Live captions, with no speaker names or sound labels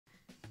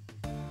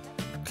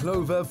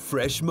Clover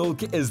fresh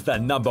milk is the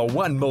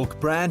 #1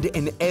 milk brand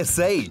in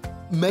SA.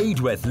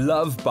 Made with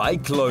love by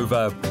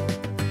Clover.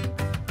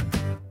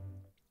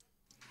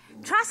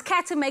 Trust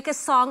Kat to make a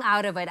song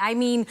out of it. I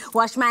mean,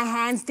 wash my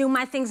hands, do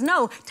my things.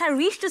 No,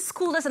 Tarish just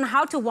schooled us on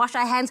how to wash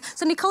our hands.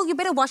 So Nicole, you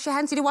better wash your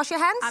hands. Did you wash your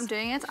hands? I'm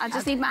doing it. I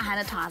just need my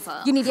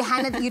sanitizer. You need your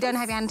hand. You don't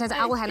have your sanitizer.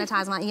 I will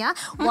sanitize my ear.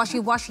 Washy,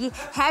 washy,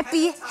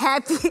 happy,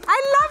 happy. I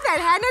love that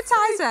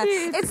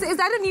sanitizer. Is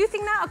that a new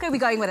thing now? Okay, we're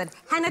going with it.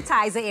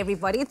 Sanitizer,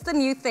 everybody. It's the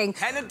new thing.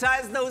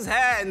 Sanitize those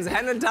hands.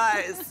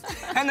 Sanitize.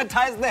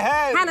 Sanitize the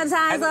hands.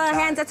 Sanitize the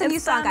hands. That's a new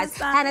song, guys.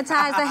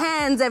 Sanitize the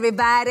hands,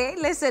 everybody.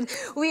 Listen,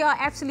 we are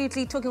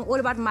absolutely talking all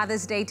about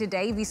Mother's Day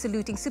today. We're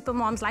saluting super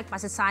moms like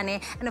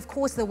Basisane and of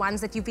course the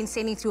ones that you've been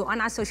sending through on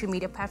our social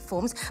media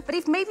platforms. But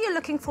if maybe you're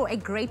looking for a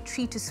great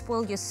treat to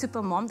spoil your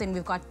super mom, then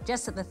we've got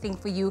just the thing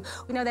for you.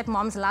 We know that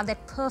moms love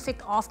that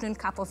perfect afternoon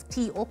cup of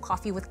tea or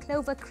coffee with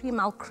Clover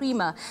Creamel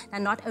Creamer. Now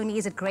not only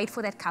is it great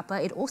for that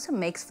cuppa, it also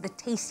makes for the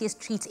tastiest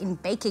treats in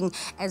baking,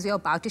 as we're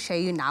about to show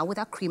you now with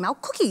our Creamel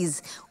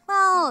cookies.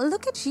 Well,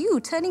 look at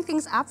you, turning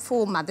things up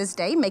for Mother's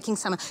Day, making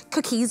some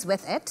cookies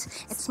with it.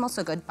 It smells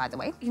so good, by the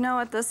way. You know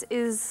what, this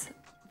is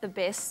the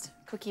best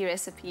cookie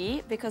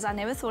recipe because I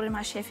never thought in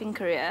my chefing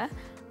career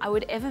I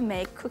would ever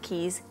make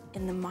cookies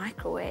in the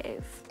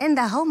microwave. In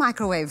the whole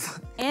microwave?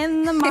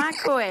 In the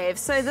microwave.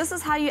 So this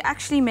is how you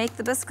actually make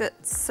the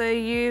biscuits. So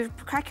you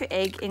crack your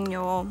egg in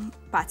your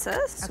butter.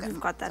 So okay. We've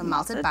got that so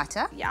melted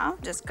butter. Yeah,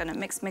 just gonna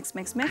mix, mix,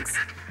 mix, mix.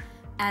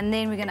 And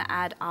then we're gonna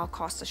add our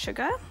caster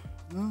sugar,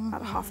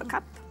 about ½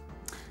 cup.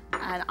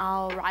 And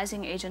our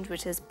rising agent,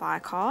 which is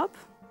bicarb.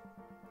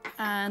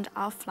 And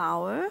our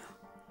flour.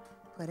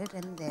 Put it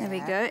in there. There we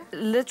go.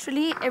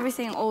 Literally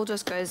everything all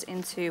just goes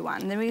into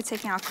one. And then we're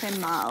taking our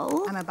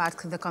Creamel. I'm about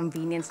the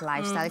convenience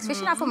lifestyle,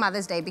 especially now for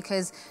Mother's Day,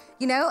 because,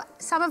 you know,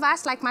 some of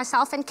us, like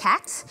myself and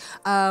Kat,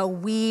 our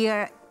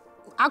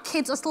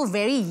kids are still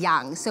very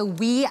young, so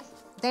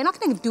they're not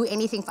going to do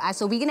anything for us,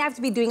 so we're going to have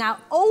to be doing our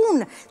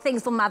own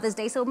things for Mother's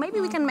Day, so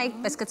maybe we can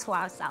make biscuits for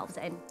ourselves,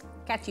 and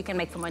Kat, you can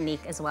make for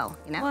Monique as well,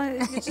 you know? Well,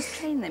 you just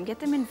train them, get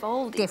them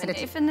involved.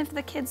 Definitely. Even if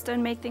the kids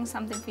don't make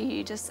something for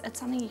you, it's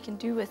something you can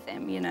do with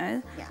them, you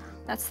know? Yeah.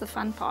 That's the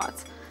fun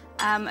part.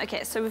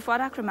 Okay, so we've got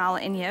our Creamel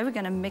in here. We're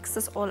going to mix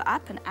this all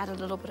up and add a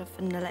little bit of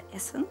vanilla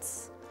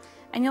essence.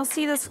 And you'll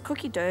see this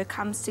cookie dough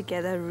comes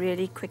together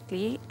really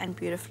quickly and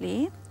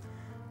beautifully.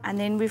 And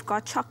then we've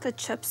got chocolate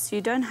chips.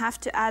 You don't have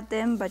to add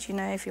them, but you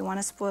know, if you want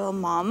to spoil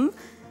mom,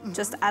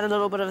 just add a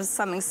little bit of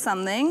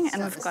something.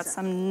 And we've got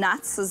some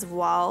nuts as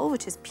well,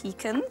 which is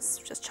pecans.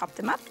 Just chop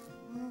them up,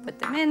 put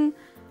them in,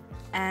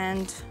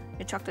 and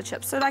your chocolate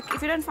chips. So like,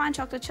 if you don't find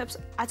chocolate chips,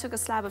 I took a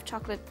slab of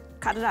chocolate,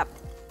 cut it up.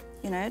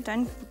 You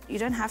know, you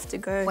don't have to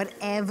go...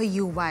 Whatever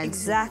you want.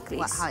 Exactly.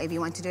 However you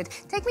want to do it.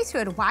 Take me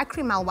through it. Why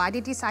Creamel? Why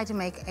did you decide to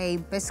make a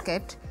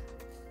biscuit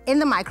in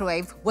the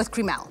microwave with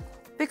Creamel?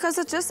 Because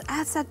it just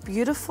adds that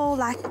beautiful,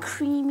 like,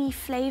 creamy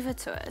flavor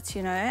to it,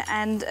 you know,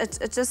 and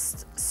it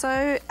just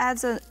so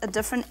adds a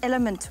different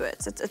element to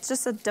it. It's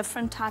just a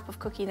different type of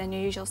cookie than your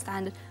usual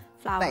standard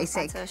flour,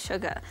 butter,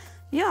 sugar.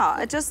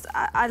 Yeah,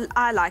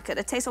 I like it.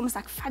 It tastes almost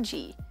like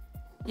fudgy.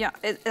 Yeah,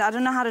 I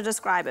don't know how to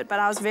describe it, but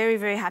I was very,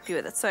 very happy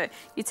with it. So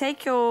you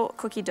take your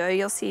cookie dough,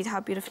 you'll see how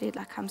beautifully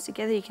it comes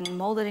together. You can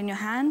mold it in your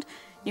hand.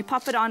 You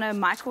pop it on a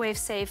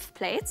microwave-safe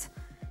plate.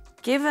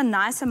 Give a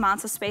nice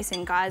amount of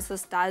spacing, guys.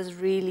 This does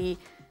really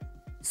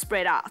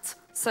spread out.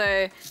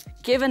 So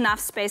give enough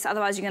space,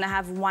 otherwise you're gonna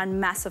have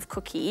one massive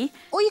cookie.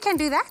 Or you can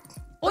do that.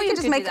 Or you can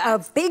just make a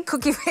big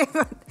cookie.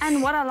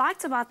 And what I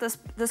liked about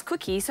this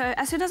cookie, so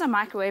as soon as I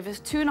microwave, it's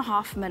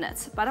 2.5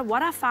 minutes. But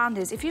what I found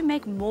is if you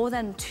make more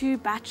than 2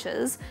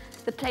 batches,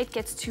 the plate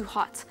gets too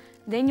hot.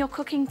 Then your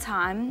cooking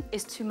time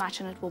is too much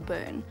and it will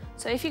burn.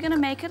 So if you're gonna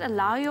make it,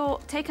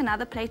 take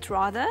another plate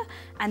rather,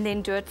 and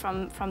then do it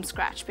from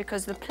scratch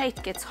because the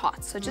plate gets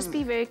hot. So just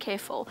be very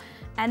careful.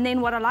 And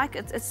then what I like,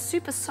 it's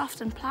super soft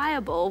and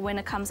pliable when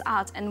it comes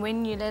out, and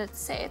when you let it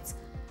set,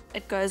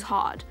 it goes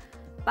hard.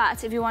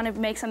 But if you want to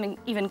make something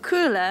even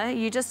cooler,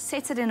 you just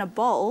set it in a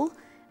bowl,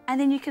 and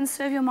then you can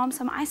serve your mom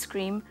some ice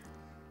cream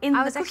in the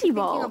cookie bowl. I was actually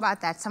thinking about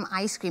that, some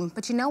ice cream.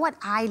 But you know what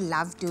I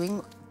love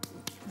doing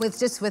with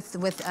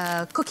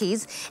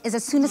cookies is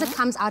as soon as it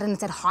comes out and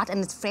it's hot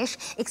and it's fresh,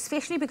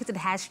 especially because it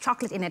has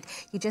chocolate in it,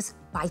 you just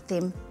bite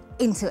them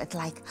into it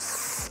like.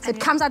 So it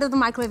comes out of the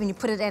microwave and you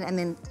put it in and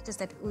then just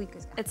that.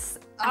 It's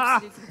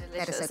absolutely delicious.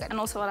 That is so good. And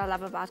also what I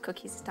love about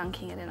cookies is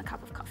dunking it in a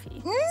cup of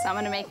coffee. So I'm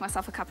going to make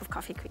myself a cup of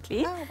coffee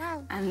quickly. Oh,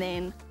 wow. And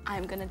then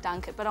I'm going to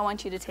dunk it. But I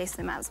want you to taste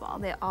them as well.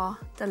 They are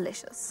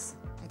delicious.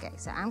 Okay,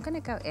 so I'm going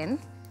to go in.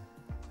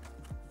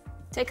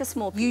 Take a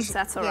small piece,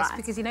 that's all right. Yes,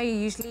 because you know you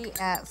usually...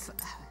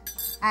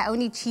 I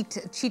only cheat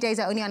days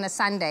are only on a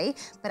Sunday,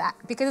 but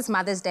because it's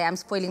Mother's Day, I'm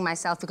spoiling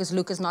myself because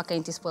Luke is not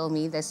going to spoil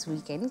me this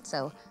weekend,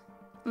 so...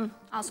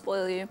 I'll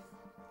spoil you.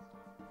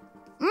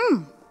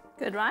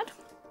 Good, right?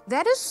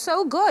 That is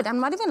so good. I'm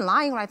not even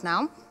lying right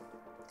now.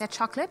 That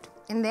chocolate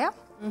in there.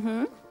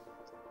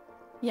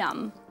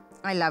 Yum.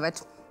 I love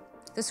it.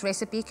 This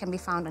recipe can be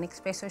found on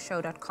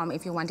expressoshow.com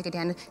if you want to get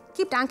in.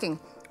 Keep dunking.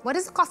 What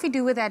does the coffee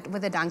do with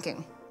the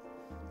dunking?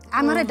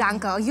 I'm not a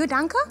dunker. Are you a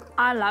dunker?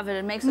 I love it.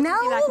 It makes it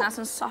feel like nice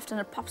and soft and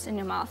it pops in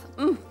your mouth.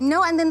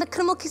 No, and then the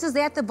Creamel Kiss is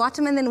there at the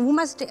bottom and then who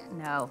must do...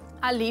 No.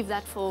 I leave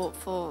that for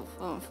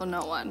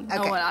no one. Okay.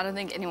 No one. I don't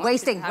think anyone.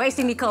 Wasting,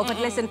 Nicole. But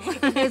listen,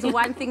 if there's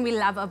one thing we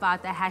love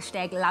about the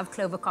hashtag Love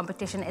Clover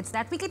competition, it's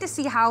that we get to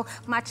see how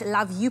much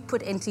love you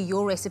put into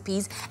your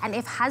recipes. And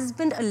if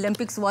Husband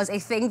Olympics was a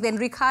thing, then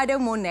Ricardo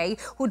Monet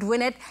would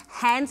win it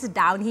hands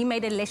down. He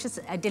made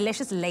a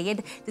delicious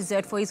layered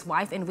dessert for his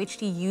wife in which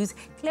he used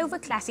Clover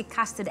Classic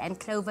custard and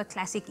Clover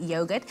Classic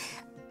yogurt.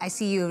 I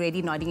see you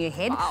already nodding your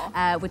head,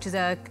 wow. Which is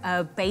a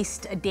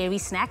based dairy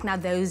snack. Now,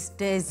 those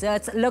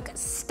desserts look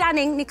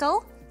stunning,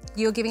 Nicole.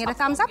 You're giving it a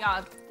thumbs up?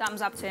 Yeah,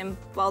 thumbs up to him.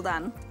 Well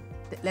done.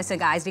 Listen,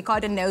 guys,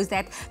 Ricardo knows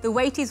that the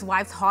way to his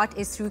wife's heart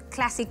is through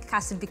classic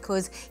custard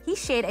because he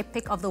shared a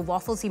pic of the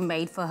waffles he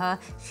made for her.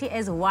 She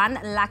is one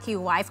lucky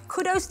wife.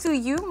 Kudos to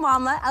you,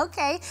 Mama.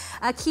 Okay,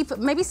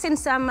 maybe send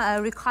some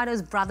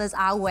Ricardo's brothers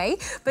our way.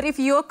 But if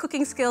your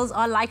cooking skills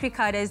are like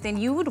Ricardo's, then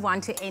you would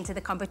want to enter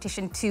the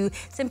competition too.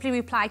 Simply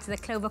reply to the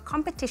Clover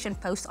competition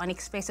post on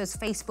Expresso's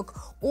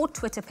Facebook or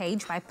Twitter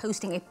page by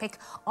posting a pic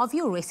of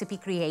your recipe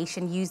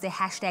creation. Use the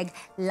hashtag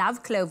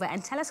 #LoveClover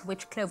and tell us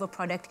which Clover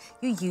product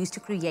you use to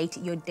create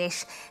your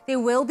dish. There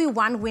will be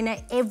one winner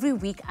every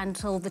week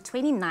until the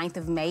 29th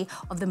of May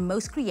of the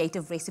most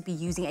creative recipe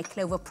using a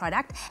Clover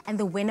product, and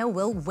the winner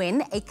will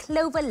win a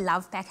Clover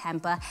Love Pack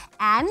hamper,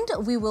 and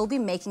we will be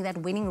making that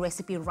winning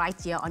recipe right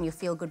here on your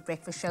Feel Good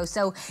Breakfast Show.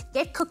 So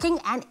get cooking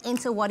and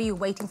enter. What are you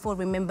waiting for?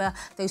 Remember,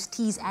 those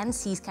T's and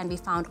C's can be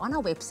found on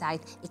our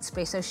website,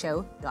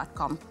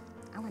 expressoshow.com.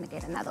 I'm going to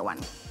get another one.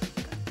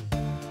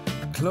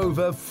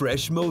 Clover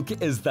Fresh Milk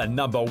is the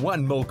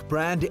 #1 milk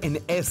brand in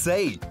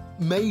SA.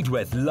 Made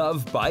with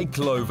love by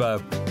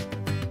Clover.